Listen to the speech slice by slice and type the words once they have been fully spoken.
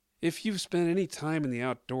If you've spent any time in the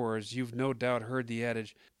outdoors, you've no doubt heard the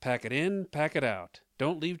adage, pack it in, pack it out.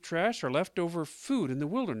 Don't leave trash or leftover food in the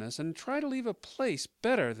wilderness, and try to leave a place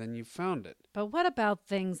better than you found it. But what about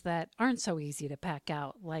things that aren't so easy to pack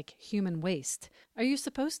out, like human waste? Are you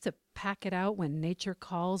supposed to pack it out when nature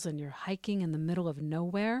calls and you're hiking in the middle of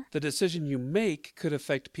nowhere? The decision you make could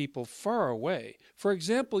affect people far away. For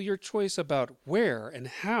example, your choice about where and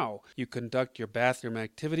how you conduct your bathroom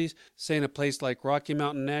activities, say in a place like Rocky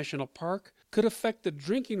Mountain National Park, could affect the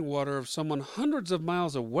drinking water of someone hundreds of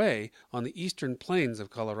miles away on the eastern plains of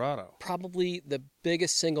Colorado. Probably the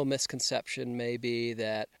biggest single misconception may be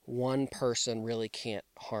that one person really can't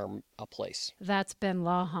harm a place. That's Ben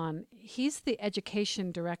Lawhon. He's the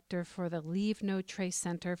education director for the Leave No Trace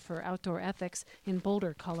Center for Outdoor Ethics in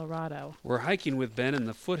Boulder, Colorado. We're hiking with Ben in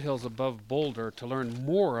the foothills above Boulder to learn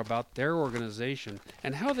more about their organization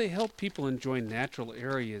and how they help people enjoy natural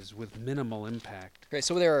areas with minimal impact. Okay,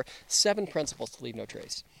 so there are 7 principles to Leave No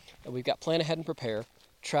Trace. We've got plan ahead and prepare,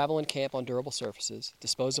 travel and camp on durable surfaces,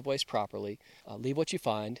 dispose of waste properly, leave what you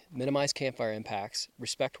find, minimize campfire impacts,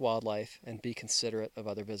 respect wildlife, and be considerate of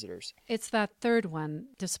other visitors. It's that third one,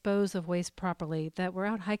 dispose of waste properly, that we're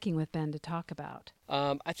out hiking with Ben to talk about.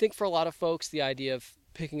 I think for a lot of folks, the idea of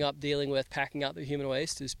picking up, dealing with, packing out the human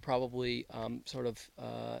waste is probably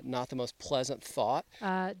not the most pleasant thought.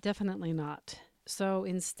 Definitely not. So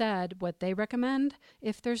instead, what they recommend,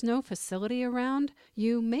 if there's no facility around,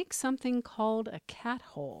 you make something called a cat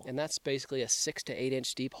hole. And that's basically a 6 to 8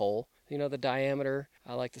 inch deep hole. You know, the diameter,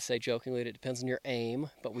 I like to say jokingly, it depends on your aim,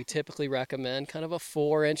 but we typically recommend kind of a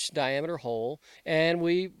 4-inch diameter hole. And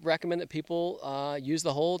we recommend that people use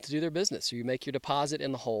the hole to do their business. So you make your deposit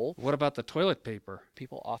in the hole. What about the toilet paper?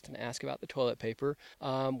 People often ask about the toilet paper.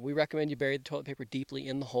 We recommend you bury the toilet paper deeply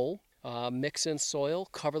in the hole. Mix in soil,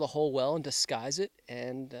 cover the hole well and disguise it,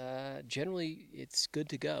 and generally it's good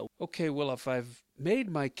to go. Okay, well, if I've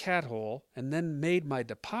made my cat hole and then made my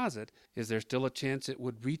deposit, is there still a chance it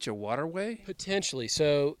would reach a waterway? Potentially.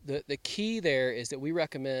 So the key there is that we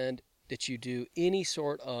recommend that you do any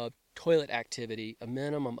sort of toilet activity a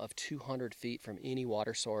minimum of 200 feet from any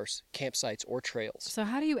water source, campsites, or trails. So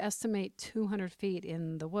how do you estimate 200 feet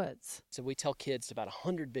in the woods? So we tell kids about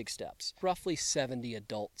 100 big steps, roughly 70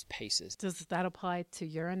 adults' paces. Does that apply to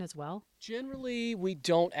urine as well? Generally, we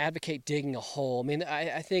don't advocate digging a hole. I mean,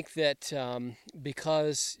 I think that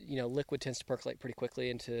because, liquid tends to percolate pretty quickly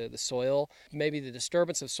into the soil, maybe the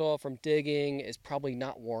disturbance of soil from digging is probably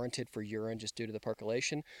not warranted for urine just due to the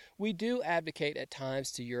percolation. We do advocate at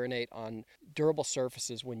times to urinate on durable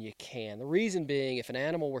surfaces when you can. The reason being, if an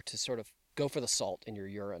animal were to sort of go for the salt in your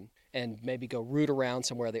urine and maybe go root around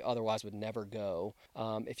somewhere they otherwise would never go,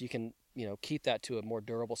 if you can keep that to a more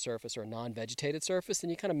durable surface or a non-vegetated surface, then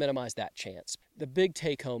you kind of minimize that chance. The big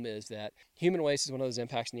take-home is that human waste is one of those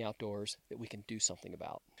impacts in the outdoors that we can do something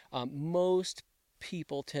about. Most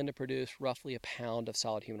people tend to produce roughly a pound of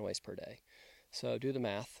solid human waste per day. So do the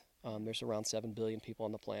math. There's around 7 billion people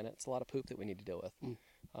on the planet. It's a lot of poop that we need to deal with.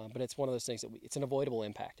 But it's one of those things that it's an avoidable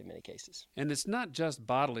impact in many cases. And it's not just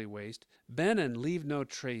bodily waste. Ben and Leave No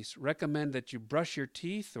Trace recommend that you brush your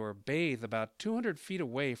teeth or bathe about 200 feet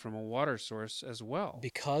away from a water source as well.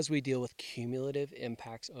 Because we deal with cumulative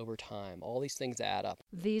impacts over time, all these things add up.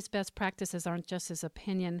 These best practices aren't just his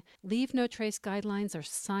opinion. Leave No Trace guidelines are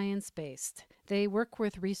science-based. They work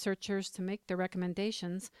with researchers to make their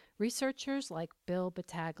recommendations, researchers like Bill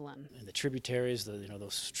Battaglin. And the tributaries,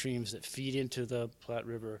 those streams that feed into the Platte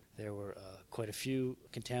River, there were quite a few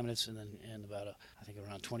contaminants and about, I think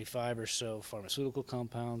around 25 or so pharmaceutical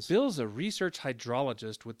compounds. Bill's a research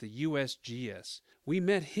hydrologist with the USGS. We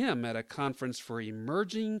met him at a conference for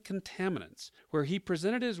emerging contaminants, where he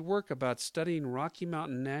presented his work about studying Rocky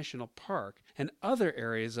Mountain National Park and other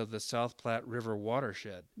areas of the South Platte River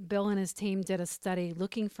watershed. Bill and his team did a study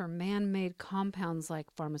looking for man-made compounds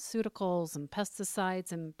like pharmaceuticals and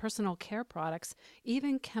pesticides and personal care products,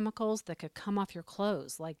 even chemicals that could come off your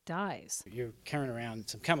clothes like dyes. You're carrying around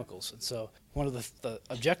some chemicals, and so one of the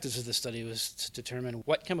objectives of the study was to determine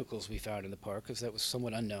what chemicals we found in the park, because that was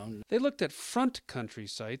somewhat unknown. They looked at front country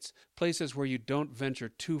sites, places where you don't venture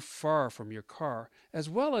too far from your car, as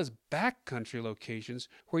well as back country locations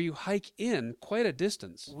where you hike in quite a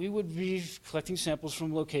distance. We would be collecting samples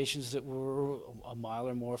from locations that were a mile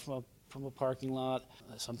or more from a parking lot,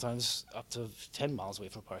 sometimes up to 10 miles away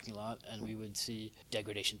from a parking lot, and we would see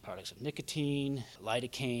degradation products of nicotine,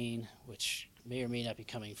 lidocaine, which may or may not be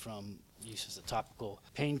coming from use as a topical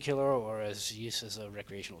painkiller or as use as a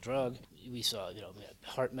recreational drug. We saw, we had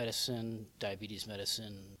heart medicine, diabetes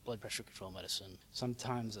medicine, blood pressure control medicine.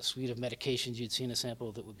 Sometimes a suite of medications you'd see in a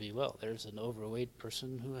sample that would be, well, there's an overweight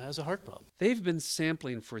person who has a heart problem. They've been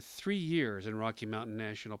sampling for 3 years in Rocky Mountain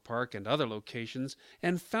National Park and other locations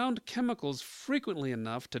and found chemicals frequently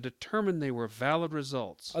enough to determine they were valid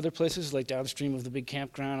results. Other places, like downstream of the big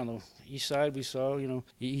campground on the east side, we saw,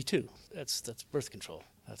 EE2. That's birth control.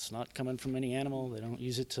 That's not coming from any animal. They don't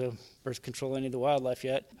use it to birth control any of the wildlife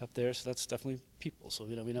yet up there, so that's definitely people. So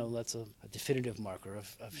we know that's a definitive marker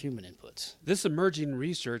of human inputs. This emerging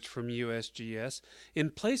research from USGS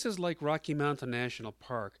in places like Rocky Mountain National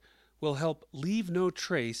Park will help leave no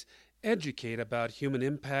trace, educate about human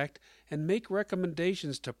impact, and make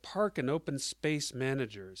recommendations to park and open space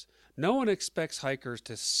managers. No one expects hikers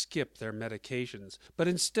to skip their medications, but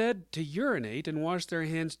instead to urinate and wash their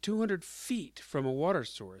hands 200 feet from a water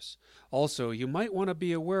source. Also, you might want to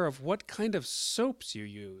be aware of what kind of soaps you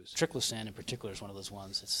use. Triclosan in particular is one of those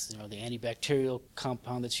ones. It's the antibacterial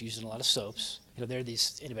compound that's used in a lot of soaps. There are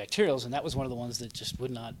these antibacterials, and that was one of the ones that just would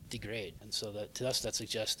not degrade. And so to us, that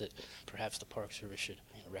suggests that perhaps the Park Service should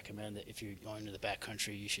recommend that if you're going to the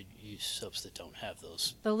backcountry, you should use soaps that don't have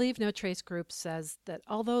those. The Leave No Trace group says that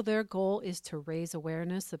although their goal is to raise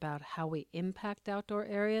awareness about how we impact outdoor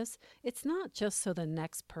areas, it's not just so the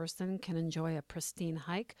next person can enjoy a pristine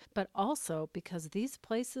hike, but also because these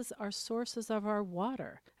places are sources of our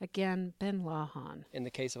water. Again, Ben Lahan. In the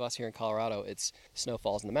case of us here in Colorado, it's snow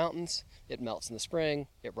falls in the mountains, it melts in the spring,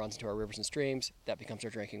 it runs into our rivers and streams, that becomes our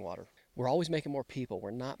drinking water. We're always making more people.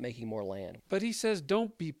 We're not making more land. But he says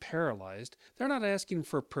don't be paralyzed. They're not asking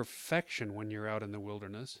for perfection when you're out in the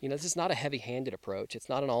wilderness. This is not a heavy-handed approach. It's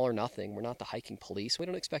not an all or nothing. We're not the hiking police. We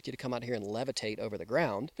don't expect you to come out here and levitate over the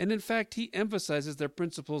ground. And in fact, he emphasizes their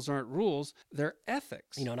principles aren't rules, they're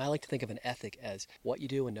ethics. And I like to think of an ethic as what you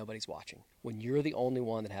do when nobody's watching, when you're the only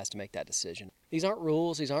one that has to make that decision. These aren't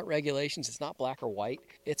rules. These aren't regulations. It's not black or white.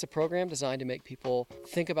 It's a program designed to make people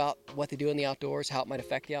think about what they do in the outdoors, how it might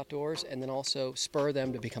affect the outdoors, and then also spur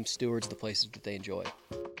them to become stewards of the places that they enjoy.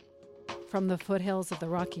 From the foothills of the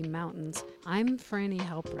Rocky Mountains, I'm Franny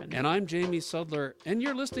Halperin. And I'm Jamie Sudler, and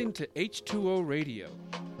you're listening to H2O Radio.